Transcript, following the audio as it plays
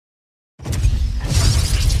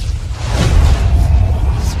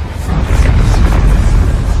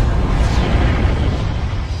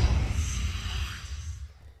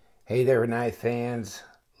Hey there, knife fans.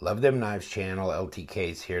 Love Them Knives channel.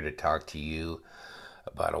 LTK's here to talk to you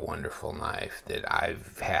about a wonderful knife that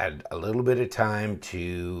I've had a little bit of time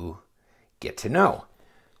to get to know.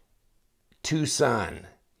 TwoSun.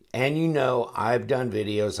 And you know, I've done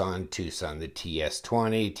videos on TwoSun, the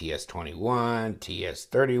TS20, TS21,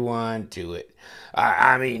 TS31, to it.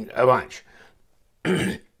 I mean, a bunch.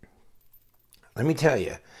 Let me tell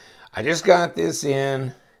you, I just got this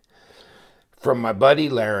in from my buddy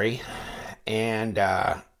Larry, and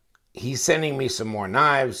he's sending me some more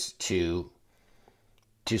knives to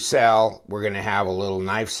sell. We're going to have a little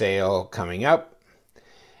knife sale coming up,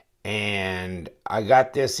 and I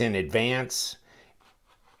got this in advance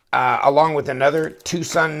along with another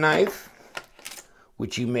TwoSun knife,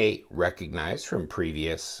 which you may recognize from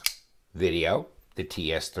previous video, the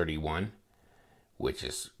TS39, which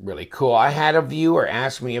is really cool. I had a viewer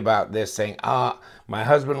ask me about this saying, my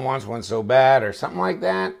husband wants one so bad, or something like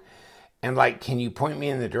that. And like, can you point me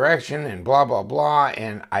in the direction, and blah, blah, blah.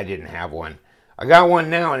 And I didn't have one. I got one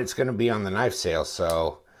now, and it's going to be on the knife sale.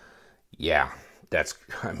 So yeah, that's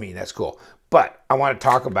cool. But I want to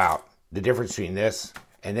talk about the difference between this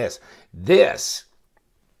and this. This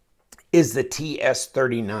is the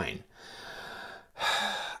TS39.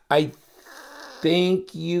 I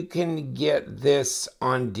think you can get this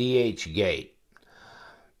on DHgate.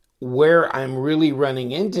 Where I'm really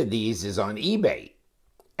running into these is on eBay.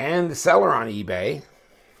 And the seller on eBay,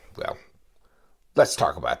 well, let's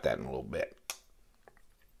talk about that in a little bit.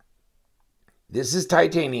 This is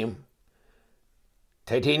titanium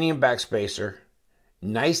backspacer,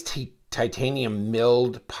 nice titanium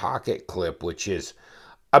milled pocket clip, which is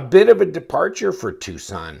a bit of a departure for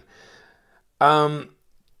TwoSun.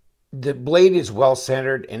 The blade is well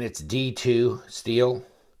centered, and it's D2 steel.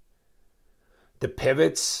 The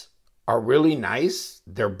pivots are really nice.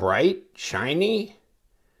 They're bright, shiny,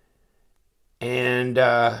 and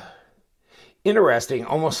interesting,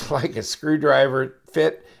 almost like a screwdriver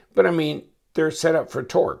fit. But I mean, they're set up for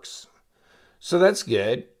torques, so that's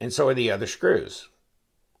good. And so are the other screws.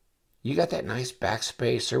 You got that nice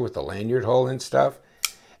backspacer with the lanyard hole and stuff.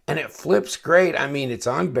 And it flips great. I mean, it's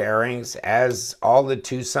on bearings, as all the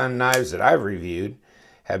TwoSun knives that I've reviewed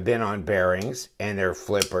have been on bearings, and they're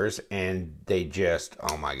flippers, and they just,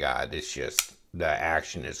 oh my God, it's just, the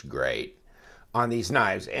action is great on these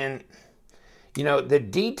knives. And, you know, the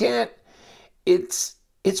detent, it's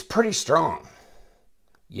pretty strong.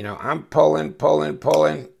 You know, I'm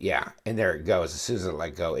pulling, yeah, and there it goes. As soon as I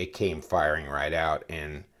let go, it came firing right out.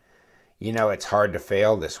 And you know, it's hard to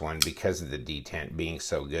fail this one because of the detent being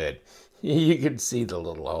so good. You can see the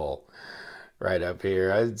little hole right up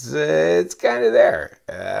here. It's kind of there.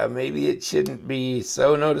 Maybe it shouldn't be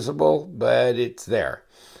so noticeable, but it's there.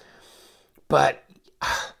 But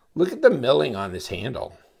look at the milling on this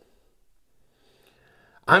handle.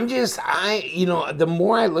 You know, the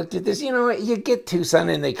more I looked at this, you know, you get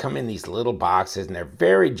TwoSun and they come in these little boxes, and they're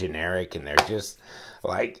very generic, and they're just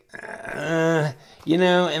like, you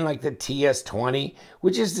know, and like the TS20,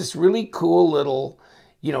 which is this really cool little,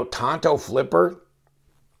 you know, Tonto flipper.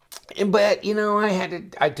 But, you know,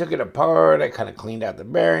 I took it apart. I kind of cleaned out the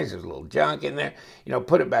bearings. There's a little junk in there, you know,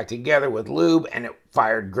 put it back together with lube, and it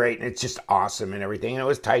fired great. And it's just awesome and everything. And it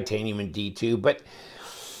was titanium and D2, but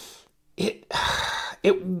it,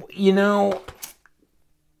 you know,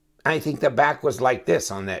 I think the back was like this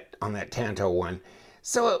on that Tonto one.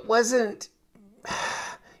 So it wasn't,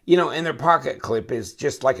 you know, and their pocket clip is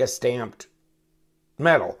just like a stamped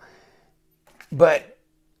metal. But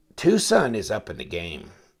TwoSun is up in the game.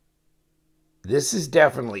 This is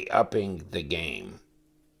definitely upping the game.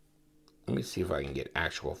 Let me see if I can get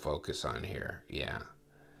actual focus on here. Yeah.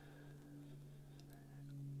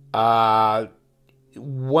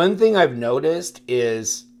 One thing I've noticed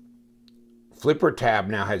is flipper tab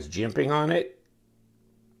now has jimping on it,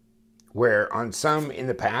 where on some in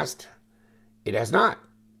the past, it has not.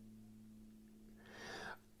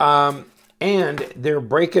 And they're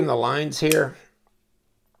breaking the lines here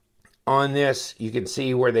on this. You can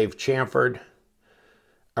see where they've chamfered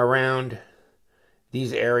around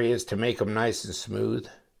these areas to make them nice and smooth.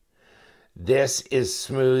 This is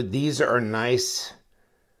smooth. These are nice.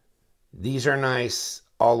 These are nice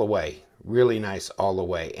all the way. Really nice all the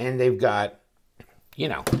way. And they've got, you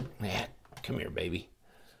know, come here, baby.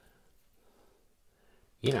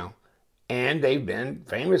 You know, and they've been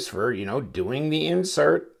famous for, you know, doing the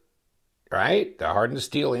insert, right? The hardened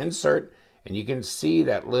steel insert. And you can see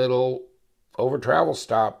that little over travel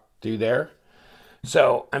stop through there.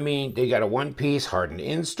 So, I mean, they got a one-piece hardened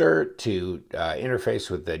insert to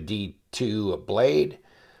interface with the D2 blade.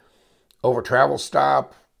 Over travel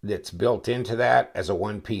stop. that's built into that as a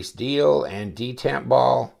one-piece deal, and detent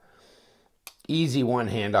ball. Easy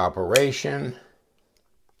one-hand operation.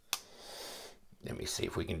 Let me see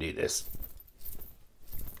if we can do this.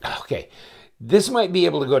 Okay, this might be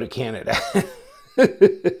able to go to Canada.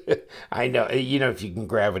 I know, you know, if you can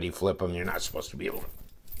gravity flip them, you're not supposed to be able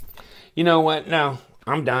to. You know what? No,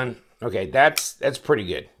 I'm done. Okay, that's pretty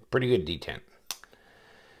good. Pretty good detent.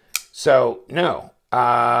 So, no.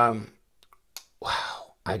 Wow.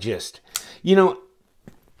 I just, you know,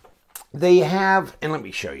 they have, and let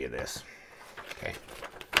me show you this. Okay.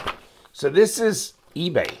 So this is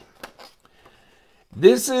eBay.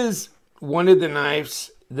 This is one of the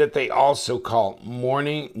knives that they also call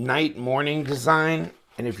night morning design.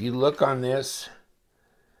 And if you look on this,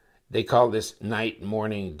 they call this night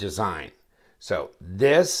morning design. So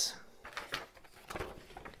these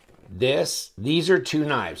are two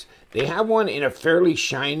knives. They have one in a fairly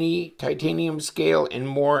shiny titanium scale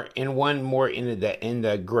and one more in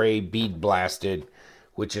the gray bead blasted,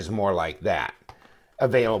 which is more like that,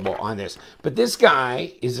 available on this. But this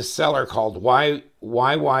guy is a seller called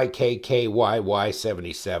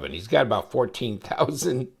YYKKYY77. He's got about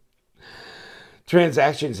 14,000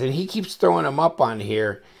 transactions, and he keeps throwing them up on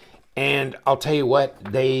here. And I'll tell you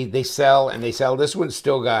what, they sell and they sell. This one's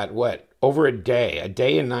still got what? Over a day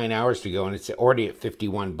and 9 hours to go, and it's already at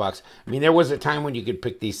 51 bucks. I mean, there was a time when you could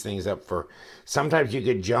pick these things up for, sometimes you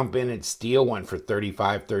could jump in and steal one for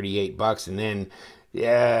 35, 38 bucks, and then,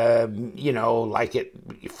 you know, like at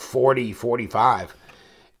 40, 45.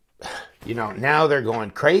 You know, now they're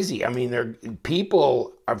going crazy. I mean,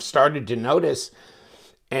 people have started to notice,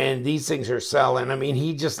 and these things are selling. I mean,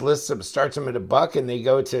 he just lists them, starts them at $1, and they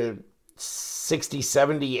go to $60,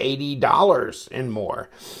 $70, $80 and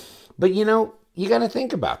more. But, you know, you got to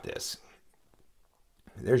think about this.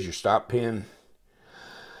 There's your stop pin.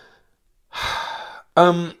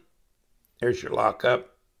 There's your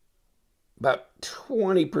lockup. About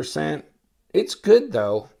 20%. It's good,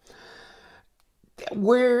 though.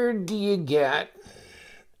 Where do you get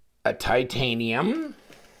a titanium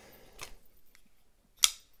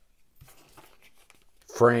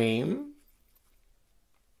frame?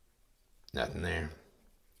 Nothing there.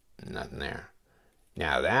 Nothing there.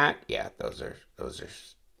 Now that, yeah, those are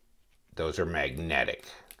magnetic.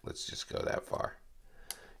 Let's just go that far.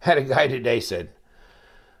 Had a guy today said,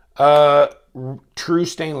 true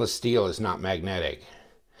stainless steel is not magnetic.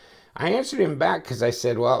 I answered him back because I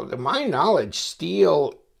said, well, to my knowledge,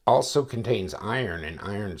 steel also contains iron, and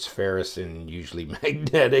iron's ferrous and usually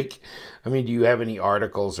magnetic. I mean, do you have any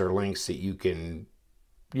articles or links that you can,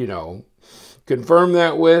 you know, confirm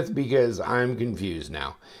that with? Because I'm confused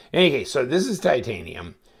now. Anyway, so this is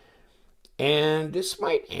titanium, and this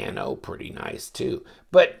might anode pretty nice too.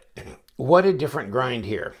 But what a different grind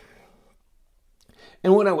here.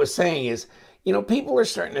 And what I was saying is, you know, people are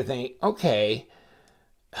starting to think, okay,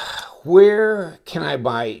 where can I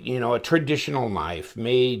buy, you know, a traditional knife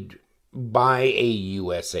made by a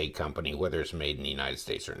USA company, whether it's made in the United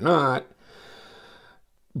States or not,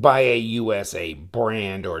 by a USA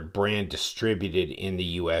brand or brand distributed in the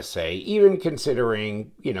USA, even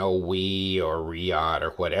considering, you know, or Riyadh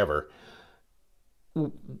or whatever,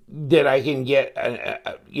 that I can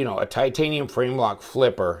get, you know, a titanium frame lock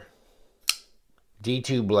flipper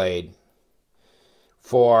D2 blade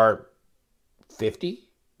for 50,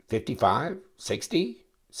 55, 60,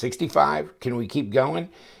 65. Can we keep going?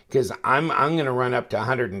 Because I'm going to run up to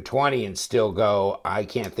 120 and still go, I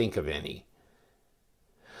can't think of any.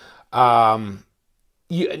 I mean,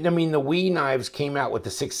 the Wii knives came out with the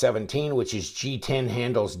 617, which is G10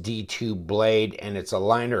 handles D2 blade, and it's a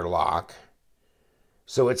liner lock.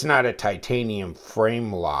 So it's not a titanium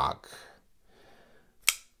frame lock.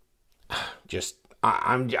 Just,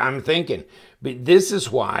 I'm thinking. But this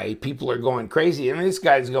is why people are going crazy. And this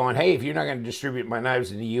guy's going, hey, if you're not going to distribute my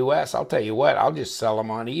knives in the U.S., I'll tell you what, I'll just sell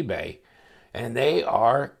them on eBay. And they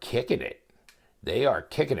are kicking it. They are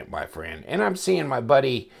kicking it, my friend. And I'm seeing my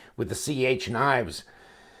buddy with the CH knives,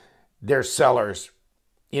 their sellers,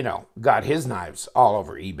 you know, got his knives all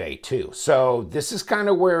over eBay too. So this is kind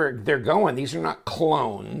of where they're going. These are not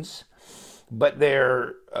clones, but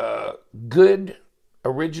they're good,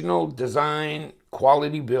 original design,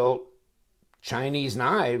 quality built Chinese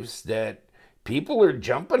knives that people are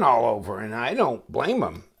jumping all over, and I don't blame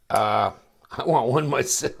them. I want one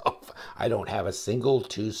myself. I don't have a single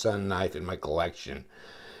TwoSun knife in my collection.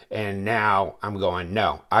 And now I'm going,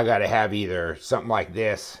 no, I got to have either something like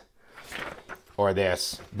this or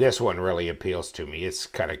this. This one really appeals to me. It's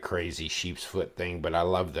kind of crazy sheep's foot thing, but I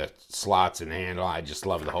love the slots and handle. I just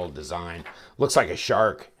love the whole design. Looks like a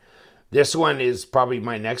shark. This one is probably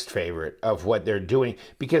my next favorite of what they're doing,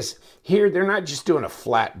 because here they're not just doing a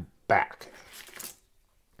flat back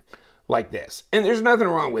like this. And there's nothing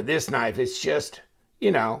wrong with this knife. It's just,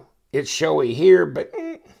 you know, it's showy here, but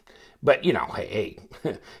you know, hey,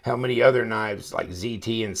 how many other knives like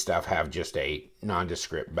ZT and stuff have just a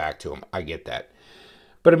nondescript back to them? I get that.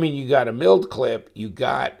 But I mean, you got a milled clip, you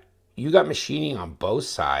got machining on both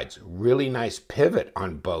sides, really nice pivot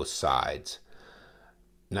on both sides.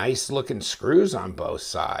 Nice looking screws on both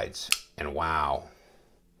sides. And wow.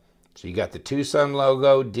 So you got the TwoSun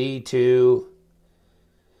logo, D2,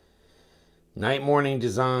 night morning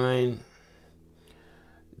design.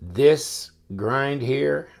 This grind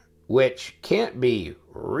here, which can't be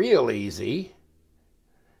real easy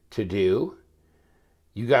to do.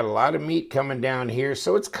 You got a lot of meat coming down here,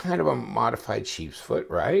 so it's kind of a modified sheep's foot,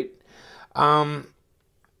 right?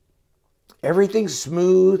 Everything's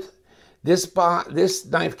smooth. This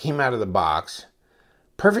knife came out of the box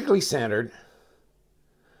perfectly centered.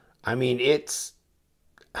 I mean, if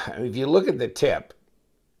you look at the tip,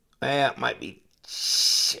 it might be,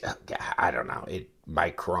 I don't know, a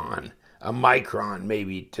micron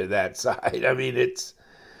maybe to that side. I mean,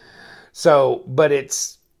 but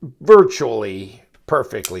it's virtually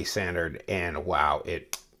perfectly centered, and wow,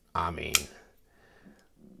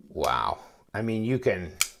 wow. I mean, you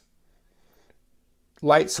can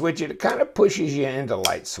light switch it. It kind of pushes you into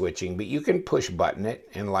light switching, but you can push button it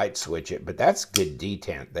and light switch it. But that's good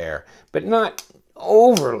detent there, but not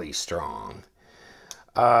overly strong.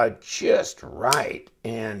 Just right.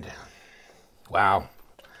 And wow,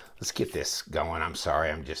 let's get this going. I'm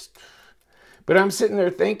sorry, but I'm sitting there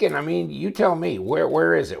thinking, I mean, you tell me,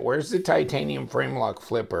 where is it? Where's the titanium frame lock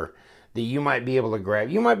flipper that you might be able to grab?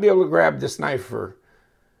 You might be able to grab this knife for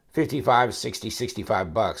 55, 60,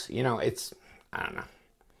 65 bucks. You know, it's, I don't know,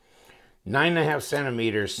 9.5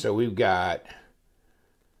 centimeters. So we've got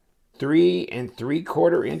 3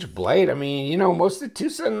 3/4 inch blade. I mean, you know, most of the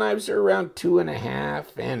TwoSun knives are around 2.5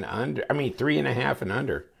 and under. I mean, 3.5 and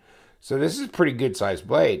under. So this is a pretty good sized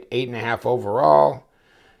blade. 8.5 overall,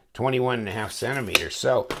 21.5 centimeters.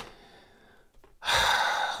 So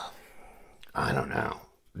I don't know.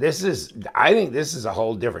 I think this is a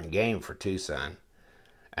whole different game for TwoSun.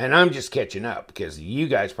 And I'm just catching up because you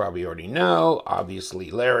guys probably already know.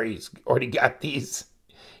 Obviously, Larry's already got these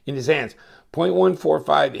in his hands.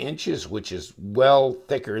 0.145 inches, which is well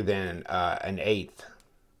thicker than an 1/8.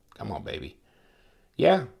 Come on, baby.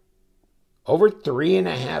 Yeah. Over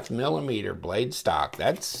 3.5 millimeter blade stock.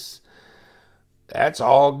 That's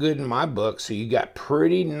all good in my book. So you got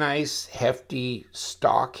pretty nice, hefty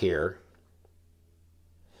stock here.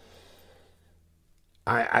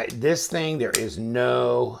 This thing, there is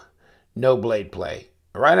no blade play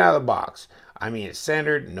right out of the box. I mean, it's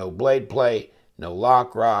centered, no blade play, no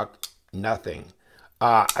lock rock, nothing.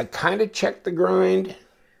 I kind of checked the grind.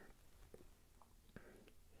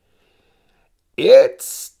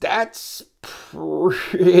 That's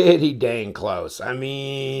pretty dang close. I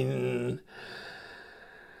mean,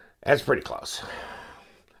 that's pretty close.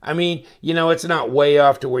 I mean, you know, it's not way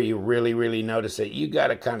off to where you really, really notice it. You got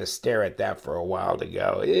to kind of stare at that for a while to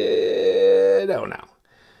go, I don't know.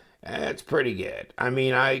 It's pretty good. I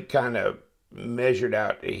mean, I kind of measured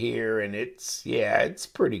out to here, and it's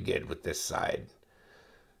pretty good with this side.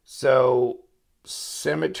 So,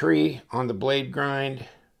 symmetry on the blade grind.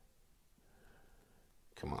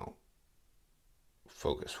 Come on.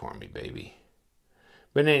 Focus for me, baby.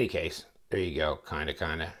 But in any case, there you go. Kind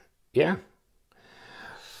of. Yeah.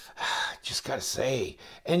 Just gotta say.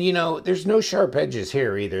 And you know, there's no sharp edges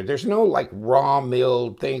here either. There's no like raw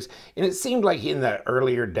milled things. And it seemed like in the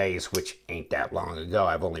earlier days, which ain't that long ago,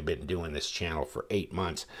 I've only been doing this channel for 8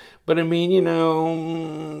 months. But I mean, you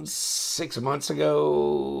know, 6 months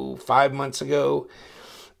ago, 5 months ago,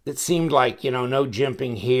 it seemed like, you know, no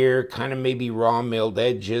jimping here, kind of maybe raw milled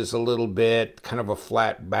edges a little bit, kind of a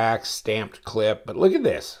flat back, stamped clip. But look at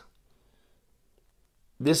this.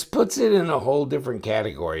 This puts it in a whole different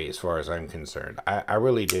category as far as I'm concerned. I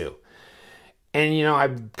really do. And, you know,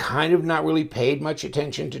 I've kind of not really paid much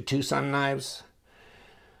attention to TwoSun knives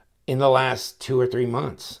in the last 2 or 3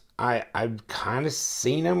 months. I've kind of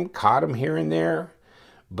seen them, caught them here and there.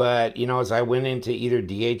 But, you know, as I went into either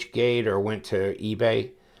DHgate or went to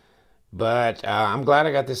eBay. But I'm glad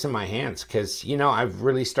I got this in my hands because, you know, I've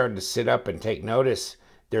really started to sit up and take notice.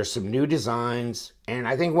 There's some new designs, and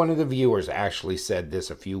I think one of the viewers actually said this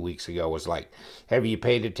a few weeks ago, was like, have you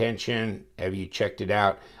paid attention? Have you checked it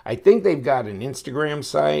out? I think they've got an Instagram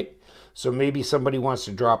site, so maybe somebody wants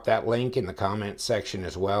to drop that link in the comment section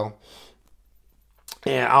as well.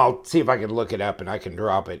 And I'll see if I can look it up, and I can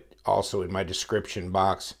drop it also in my description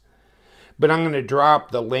box. but I'm going to drop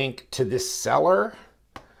the link to this seller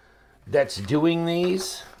that's doing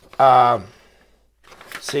these.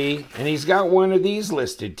 See, and he's got one of these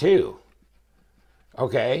listed too.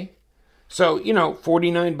 Okay, so, you know,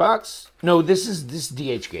 49 bucks. No, this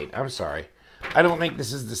DHgate. I'm sorry. I don't think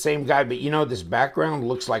this is the same guy, but you know, this background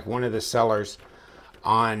looks like one of the sellers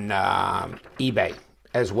on eBay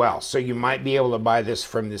as well. So you might be able to buy this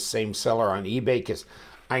from this same seller on eBay, because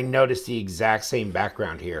I noticed the exact same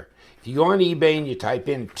background here. If you go on eBay and you type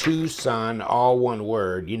in TwoSun, all one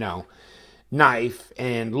word, you know, knife,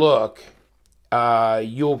 and look,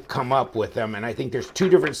 you'll come up with them. And I think there's two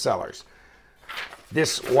different sellers.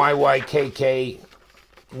 This YYKK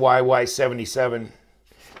YY77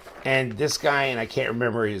 and this guy, and I can't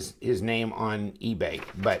remember his name on eBay.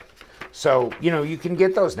 But so, you know, you can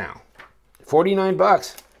get those now. 49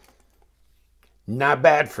 bucks. Not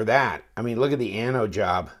bad for that. I mean, look at the anode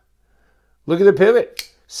job. Look at the pivot.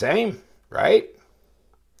 Same, right?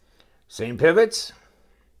 Same pivots.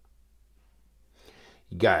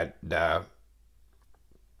 You got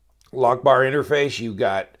lock bar interface. You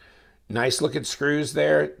got nice looking screws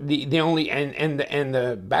there. The only and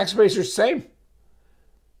the backspacer's same.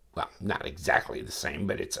 Well, not exactly the same,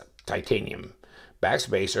 but it's a titanium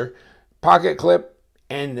backspacer. Pocket clip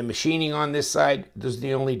and the machining on this side, those are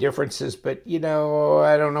the only differences. But, you know,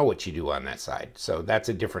 I don't know what you do on that side. So that's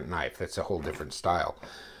a different knife. That's a whole different style.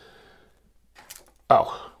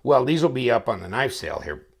 Oh, well, these will be up on the knife sale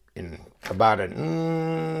here in about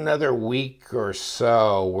another week or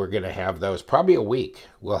so. We're going to have those. Probably a week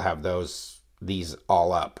we'll have these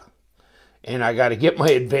all up. And I got to get my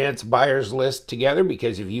advanced buyers list together,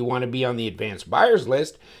 because if you want to be on the advanced buyers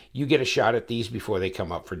list, you get a shot at these before they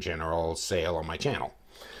come up for general sale on my channel.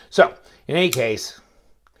 So, in any case,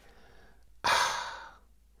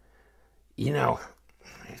 you know,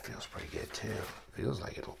 it feels pretty good too. Feels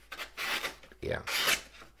like it'll, yeah.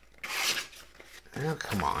 Oh,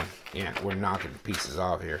 come on. Yeah, we're knocking pieces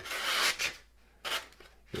off here.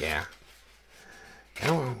 Yeah.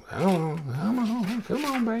 Come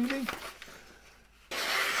on, baby.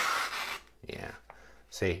 Yeah.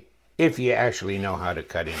 See, if you actually know how to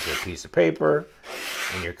cut into a piece of paper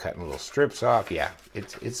and you're cutting little strips off, yeah,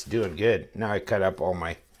 it's doing good. Now I cut up all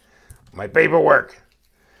my paperwork.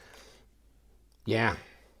 Yeah.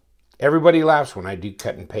 Everybody laughs when I do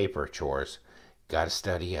cutting paper chores. Gotta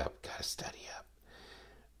study up.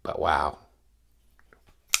 But wow.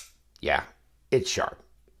 Yeah, it's sharp.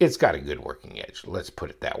 It's got a good working edge. Let's put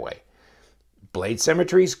it that way. Blade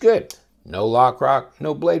symmetry is good. No lock rock,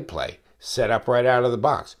 no blade play. Set up right out of the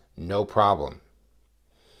box. No problem.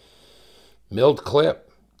 Milled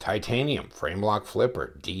clip. Titanium. Frame lock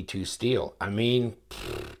flipper. D2 steel. I mean,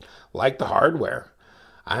 like the hardware.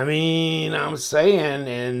 I mean, I'm saying,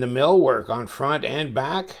 and the mill work on front and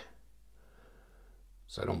back.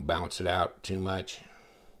 So I don't bounce it out too much.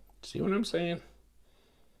 See what I'm saying?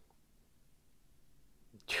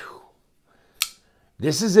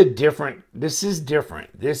 This is different. This is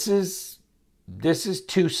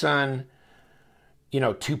TwoSun, you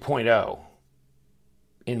know, 2.0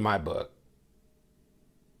 in my book.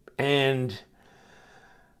 And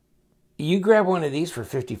you grab one of these for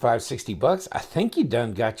 55, 60 bucks, I think you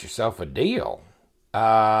done got yourself a deal.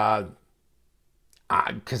 Because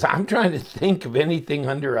I'm trying to think of anything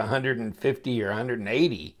under 150 or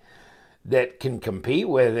 180 that can compete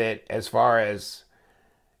with it as far as,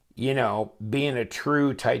 you know, being a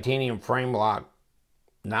true titanium frame lock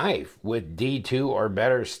knife with D2 or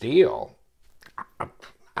better steel. I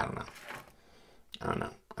don't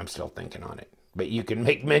know. I'm still thinking on it. But you can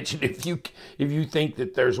make mention if you think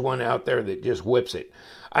that there's one out there that just whips it.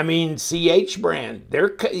 I mean, CH brand.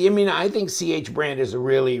 I think CH brand is a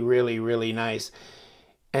really, really, really nice.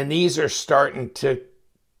 And these are starting to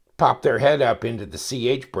pop their head up into the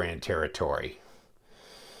CH brand territory.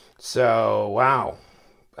 So, wow.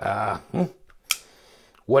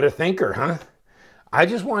 What a thinker, huh? I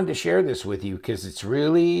just wanted to share this with you because it's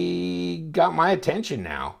really got my attention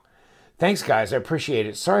now. Thanks, guys. I appreciate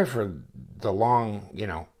it. Sorry for the long, you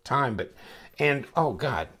know, time, and oh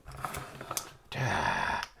God,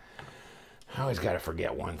 I always got to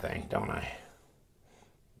forget one thing, don't I?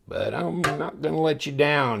 But I'm not going to let you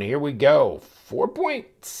down. Here we go.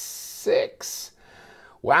 4.6.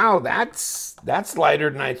 Wow, that's lighter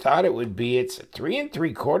than I thought it would be. It's a 3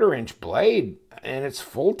 3/4 inch blade, and it's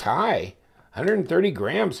full tie, 130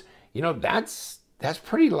 grams. You know, that's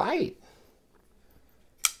pretty light.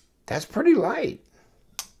 That's pretty light.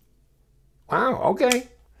 Wow, okay.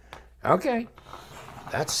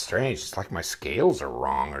 That's strange. It's like my scales are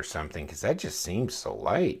wrong or something, because that just seems so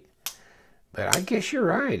light. But I guess you're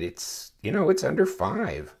right. It's, you know, it's under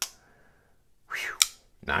 5. Whew.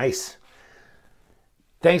 Nice.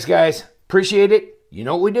 Thanks, guys. Appreciate it. You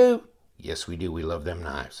know what we do? Yes, we do. We love them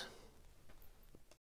knives.